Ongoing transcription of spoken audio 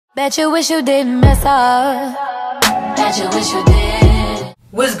Bet you wish you didn't mess up. Bet you wish you did.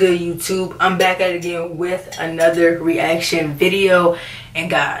 What's good, YouTube? I'm back at it again with another reaction video. And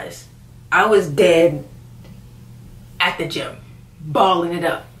guys, I was dead at the gym, balling it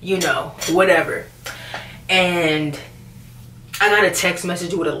up, you know, whatever. And I got a text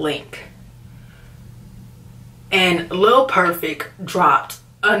message with a link. And Lil Perfect dropped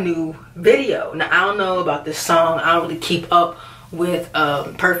a new video. Now, I don't know about this song. I don't really keep up with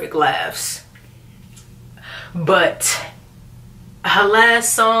Perfect Laughs. But her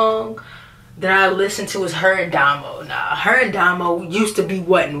last song that I listened to was her and Damo. Now, her and Damo used to be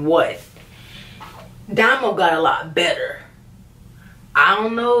what and what. Damo got a lot better. I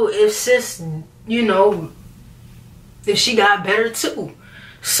don't know if sis, you know, if she got better too.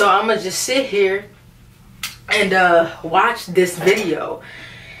 So I'm gonna just sit here and watch this video,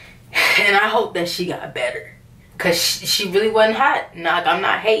 and I hope that she got better, cause she really wasn't hot. Not, I'm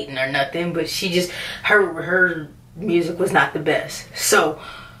not hating or nothing, but she just, her music was not the best. So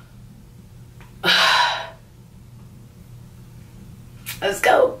let's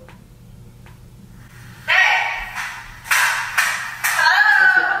go.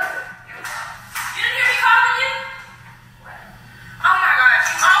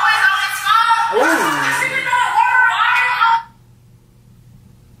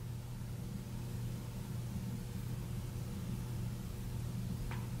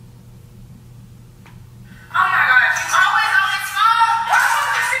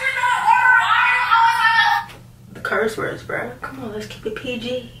 Curse words, bro. Come on, let's keep it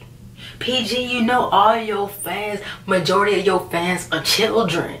PG. PG, you know all your fans, majority of your fans are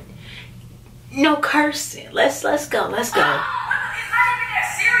children. No cursing. Let's go. Let's go. It's not even that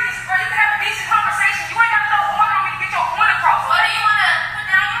serious, bro. You can have a decent conversation. You ain't got to throw water on me to get your point across. What do you want to put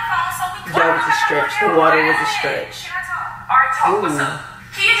down your phone so we can That was a stretch. The water was a stretch. Can I talk? Alright, talk. What's up?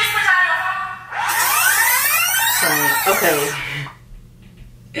 Can you just put down your phone? Okay.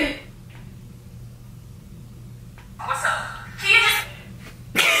 What's up? Can you just...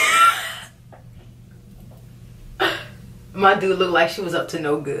 My dude looked like she was up to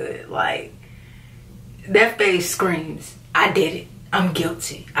no good. Like, that face screams, I did it. I'm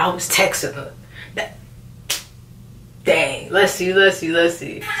guilty. I was texting her. That, dang. Let's see. Put down your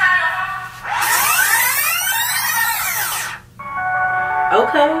phone.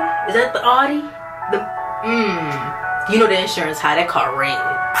 Okay. Is that the Audi? You know the insurance high. That car red.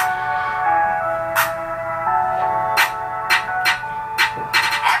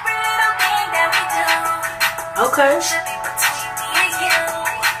 Okay.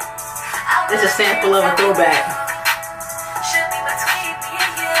 It's a sample of a throwback.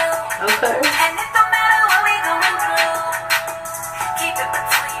 Okay.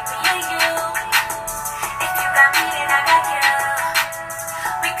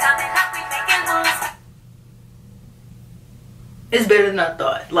 It's better than I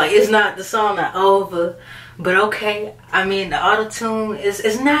thought. Like, it's not, the song not over, but okay. I mean, the auto-tune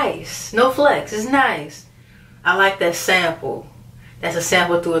is nice. No flex, it's nice. I like that sample. That's a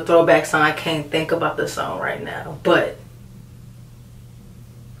sample through a throwback song. I can't think about the song right now, but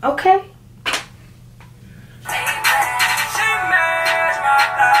okay.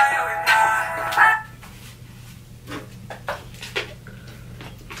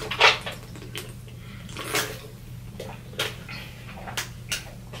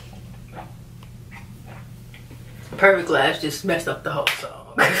 Perfect Laughs just messed up the whole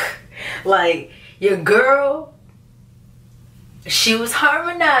song. Like, your girl, she was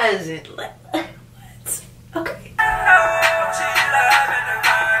harmonizing. What? Okay.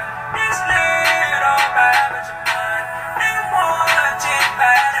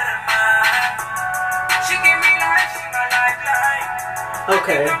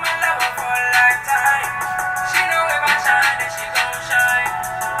 Okay.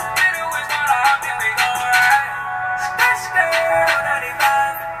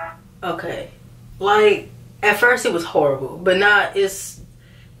 Okay. Like, at first it was horrible, but now it's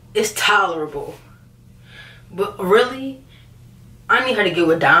tolerable. But really, I need her to get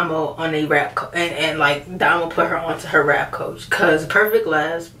with Damo on a rap and like Damo put her onto her rap coach, cause Perfect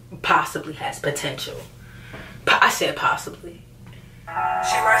Laughs possibly has potential. I said possibly.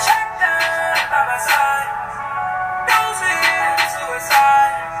 She was shut down by my side. Don't feel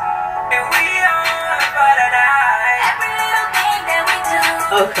suicide. And we on for the night. Every little thing that we do.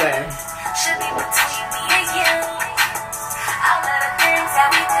 Okay. Should be between me and you. All of the things that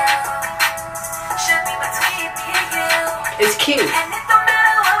we do should be between me and you. It's cute. And it don't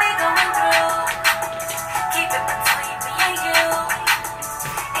matter what we going through. Keep it between me and you.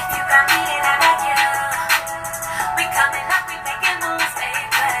 If you got me, then I got you. We coming up, we making moves,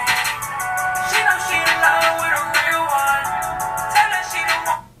 baby.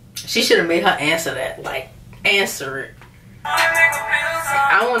 She should have made her answer that. Like, answer it.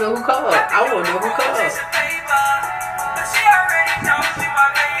 I want to know who called. I want to know who called.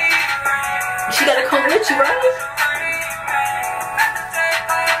 She gotta come with you, right?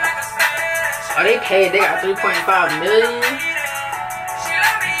 Oh, they paid. They got 3.5 million.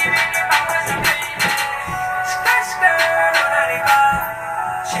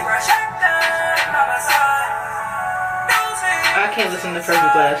 I can't listen to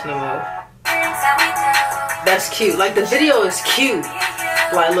Perfect Glass no more. That's cute. Like, the video is cute.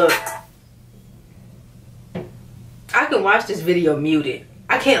 Like, look. I can watch this video muted.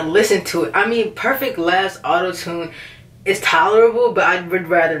 I can't listen to it. I mean, Perfect Glass auto-tune is tolerable, but I would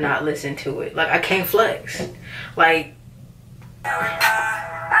rather not listen to it. Like, I can't flex. Like,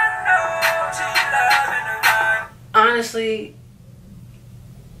 honestly,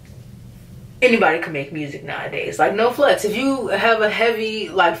 anybody can make music nowadays. Like, no flex. If you have a heavy,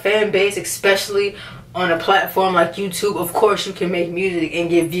 like, fan base, especially on a platform like YouTube, of course you can make music and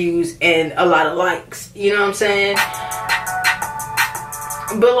get views and a lot of likes. You know what I'm saying?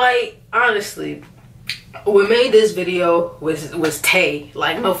 But, like, honestly, what made this video was Tay.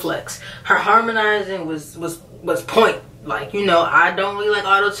 Like, no flex. Her harmonizing was point. Like, you know, I don't really like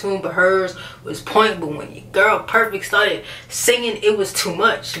auto-tune, but hers was point. But when your girl Perfect started singing, it was too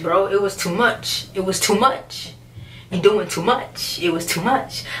much, bro. It was too much. It was too much. You're doing too much. It was too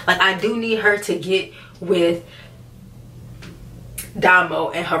much. Like, I do need her to get with Damo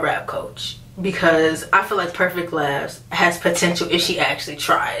and her rap coach, because I feel like Perfect Glass has potential if she actually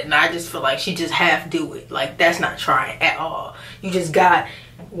tried. And I just feel like she just half do it. Like, that's not trying at all. You just got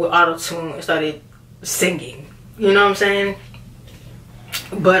with auto-tune and started singing. You know what I'm saying?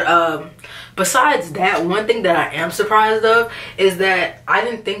 But besides that, one thing that I am surprised of is that I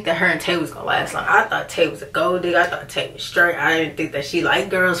didn't think that her and Tay was gonna last long. I thought Tay was a gold digger. I thought Tay was straight. I didn't think that she liked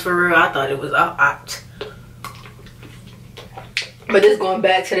girls for real. I thought it was but this going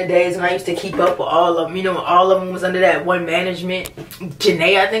back to the days when I used to keep up with all of them. You know, when all of them was under that one management.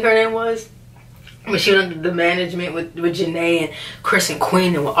 Janae, I think her name was. When she was under the management with Janae and Chris and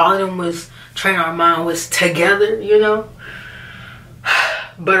Queen, and when all of them was Train Armand was together, you know.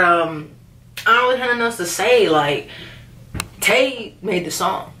 But I don't really have nothing else to say. Like, Tay made the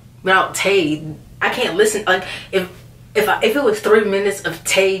song. Without Tay, I can't listen. Like, if it was 3 minutes of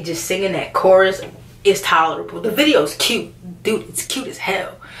Tay just singing that chorus, it's tolerable. The video's cute, dude. It's cute as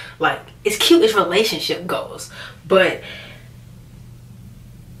hell. Like, it's cute as relationship goes. But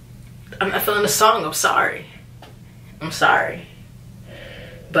I'm not feeling the song. I'm sorry. I'm sorry.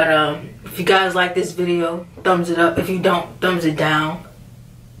 But if you guys like this video, thumbs it up. If you don't, thumbs it down.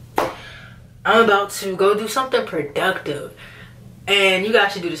 I'm about to go do something productive, and you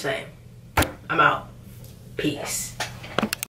guys should do the same. I'm out. Peace.